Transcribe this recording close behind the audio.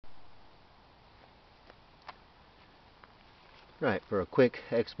Right, for a quick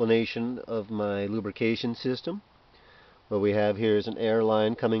explanation of my lubrication system, what we have here is an air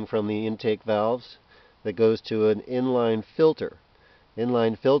line coming from the intake valves that goes to an inline filter.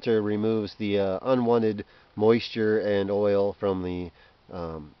 Inline filter removes the unwanted moisture and oil from the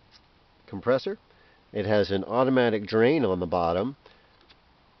compressor. It has an automatic drain on the bottom,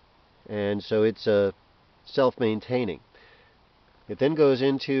 and so it's self-maintaining. It then goes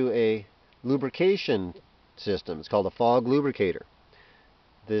into a lubrication system. It's called a fog lubricator.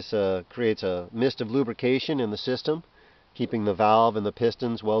 This creates a mist of lubrication in the system, keeping the valve and the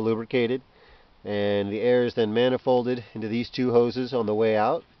pistons well lubricated. And the air is then manifolded into these two hoses on the way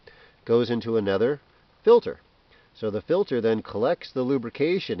out, goes into another filter. So the filter then collects the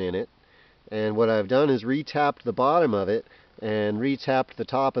lubrication in it, and what I've done is retapped the bottom of it and retapped the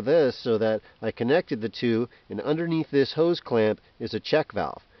top of this so that I connected the two, and underneath this hose clamp is a check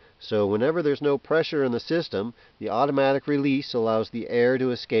valve. So whenever there's no pressure in the system, the automatic release allows the air to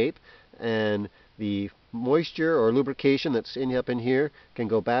escape, and the moisture or lubrication that's up in here can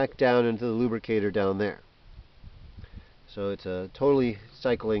go back down into the lubricator down there. So it's a totally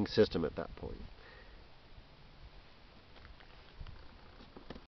cycling system at that point.